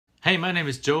Hey, my name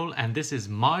is Joel, and this is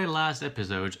my last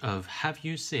episode of Have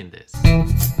You Seen This?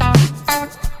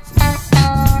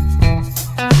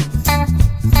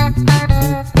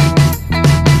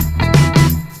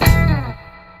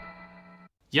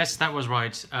 Yes, that was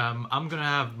right. I'm gonna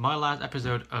have my last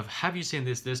episode of Have You Seen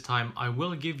This time. I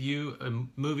will give you a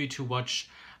movie to watch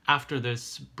after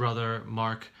this, brother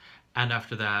Mark, and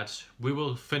after that, we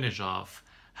will finish off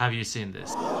Have You Seen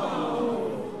This?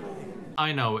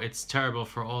 I know, it's terrible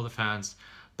for all the fans,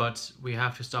 but we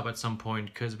have to stop at some point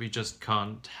because we just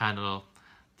can't handle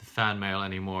the fan mail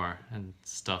anymore and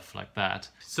stuff like that.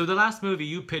 So the last movie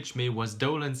you pitched me was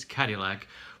Dolan's Cadillac,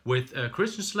 with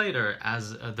Christian Slater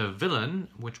as the villain,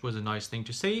 which was a nice thing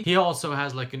to see. He also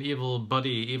has like an evil buddy,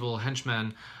 evil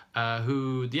henchman,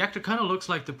 who the actor kind of looks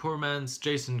like the poor man's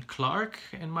Jason Clarke,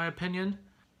 in my opinion.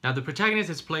 Now the protagonist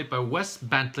is played by HYST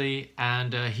Bentley,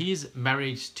 and he's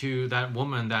married to that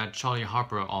woman that Charlie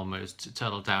Harper almost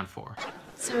settled down for.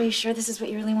 So are you sure this is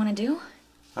what you really want to do?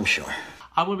 I'm sure.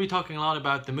 I will be talking a lot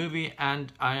about the movie,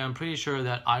 and I am pretty sure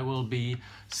that I will be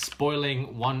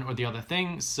spoiling one or the other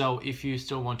thing, so if you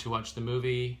still want to watch the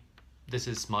movie, this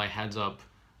is my heads up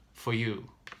for you.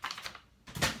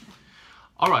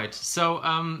 Alright,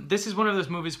 so this is one of those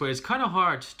movies where it's kind of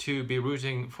hard to be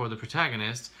rooting for the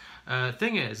protagonist.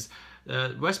 Thing is,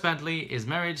 HYST Bentley is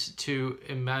married to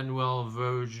Emmanuelle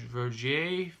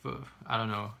Vergier, I don't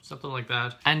know, something like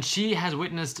that. And she has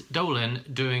witnessed Dolan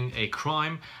doing a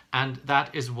crime, and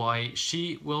that is why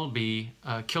she will be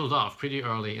killed off pretty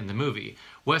early in the movie.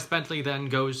 HYST Bentley then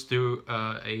goes through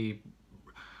a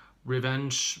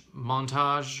revenge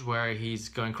montage where he's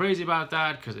going crazy about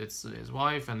that because it's his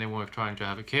wife and they were trying to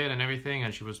have a kid and everything,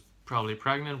 and she was probably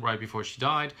pregnant right before she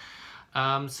died.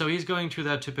 So he's going through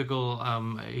that typical,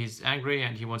 he's angry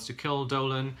and he wants to kill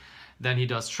Dolan. Then he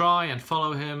does try and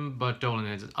follow him, but Dolan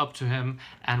is up to him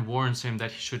and warns him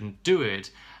that he shouldn't do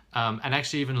it. And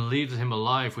actually even leaves him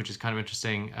alive, which is kind of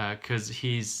interesting because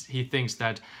he thinks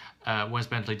that HYST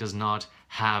Bentley does not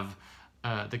have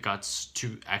the guts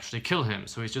to actually kill him.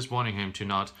 So he's just wanting him to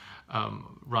not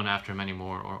run after him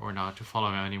anymore, or not to follow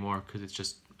him anymore, because it's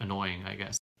just annoying, I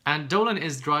guess. And Dolan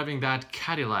is driving that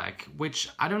Cadillac, which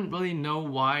I don't really know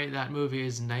why that movie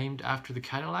is named after the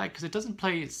Cadillac, because it doesn't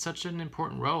play such an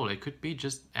important role. It could be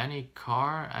just any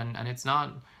car, and it's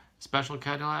not special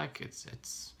Cadillac. It's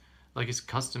like it's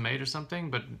custom made or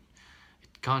something, but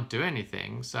it can't do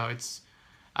anything. So it's,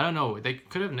 I don't know, they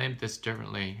could have named this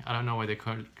differently. I don't know why they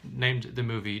could have named the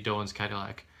movie Dolan's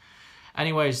Cadillac.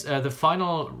 Anyways, the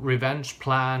final revenge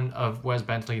plan of HYST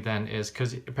Bentley then is,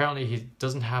 because apparently he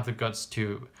doesn't have the guts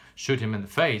to shoot him in the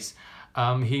face,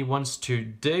 he wants to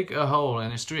dig a hole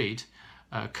in a street,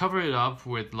 cover it up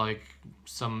with like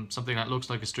something that looks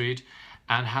like a street,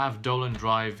 and have Dolan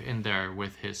drive in there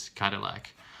with his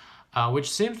Cadillac,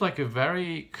 which seems like a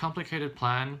very complicated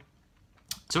plan.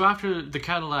 So after the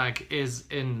Cadillac is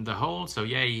in the hole, so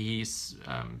yeah, he's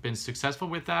been successful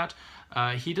with that,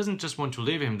 he doesn't just want to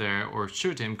leave him there or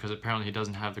shoot him, because apparently he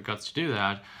doesn't have the guts to do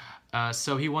that.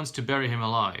 So he wants to bury him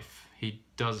alive. He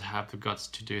does have the guts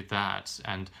to do that,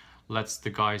 and lets the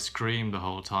guy scream the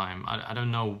whole time. I don't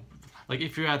know, like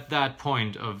if you're at that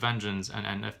point of vengeance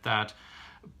and at that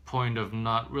point of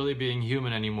not really being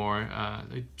human anymore,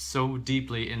 so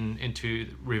deeply into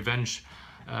revenge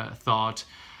thought,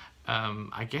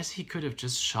 I guess he could have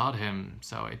just shot him.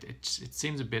 So it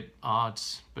seems a bit odd,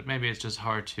 but maybe it's just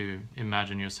hard to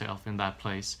imagine yourself in that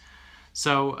place.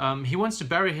 So he wants to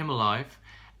bury him alive,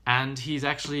 and he's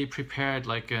actually prepared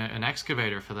like an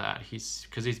excavator for that.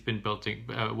 Because he's been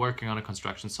working on a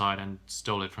construction site and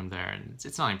stole it from there, and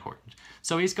it's not important.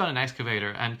 So he's got an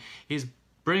excavator, and he's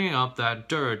bringing up that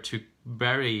dirt to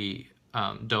bury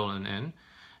Dolan in,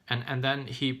 and then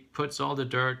he puts all the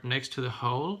dirt next to the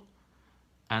hole,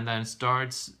 and then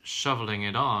starts shoveling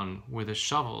it on with a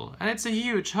shovel. And it's a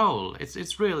huge hole.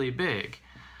 It's really big.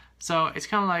 So it's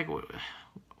kind of like,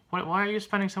 why are you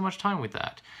spending so much time with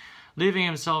that? Leaving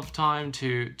himself time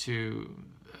to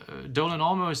Dolan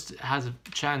almost has a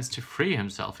chance to free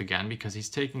himself again, because he's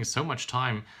taking so much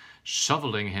time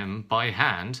shoveling him by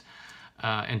hand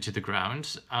into the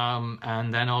ground.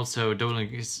 And then also Dolan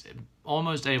is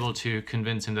almost able to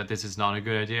convince him that this is not a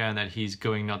good idea and that he's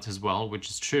going nuts as well,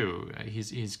 which is true.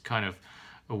 He's kind of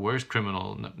a worse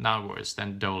criminal, not worse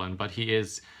than Dolan, but he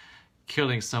is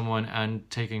killing someone and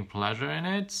taking pleasure in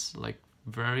it, like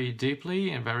very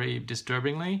deeply and very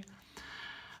disturbingly.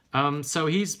 So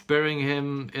he's burying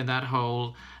him in that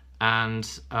hole, and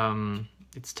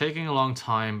it's taking a long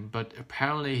time, but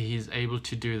apparently he's able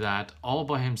to do that all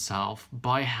by himself,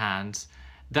 by hand.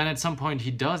 Then at some point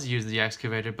he does use the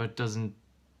excavator, but doesn't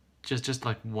just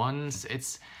like once.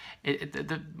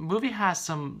 The movie has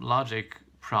some logic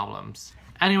problems.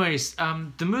 Anyways,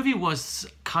 the movie was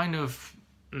kind of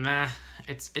meh.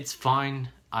 It's fine.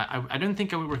 I don't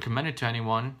think I would recommend it to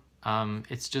anyone.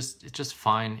 It's just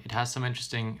fine. It has some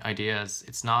interesting ideas.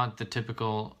 It's not the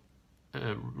typical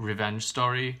revenge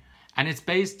story. And it's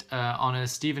based on a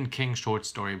Stephen King short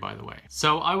story, by the way.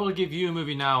 So I will give you a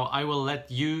movie now. I will let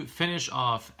you finish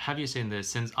off. Have you seen this?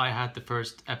 Since I had the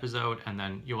first episode and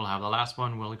then you will have the last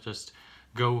one. We'll just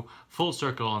go full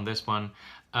circle on this one.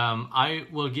 I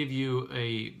will give you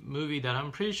a movie that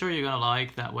I'm pretty sure you're gonna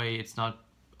like. That way it's not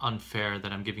unfair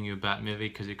that I'm giving you a bad movie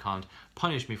because you can't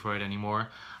punish me for it anymore.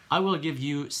 I will give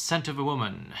you Scent of a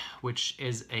Woman, which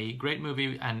is a great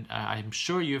movie and I'm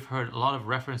sure you've heard a lot of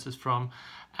references from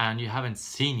and you haven't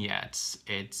seen yet.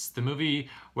 It's the movie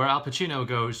where Al Pacino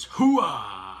goes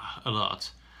hooah a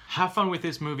lot. Have fun with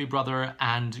this movie, brother,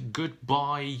 and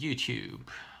goodbye YouTube.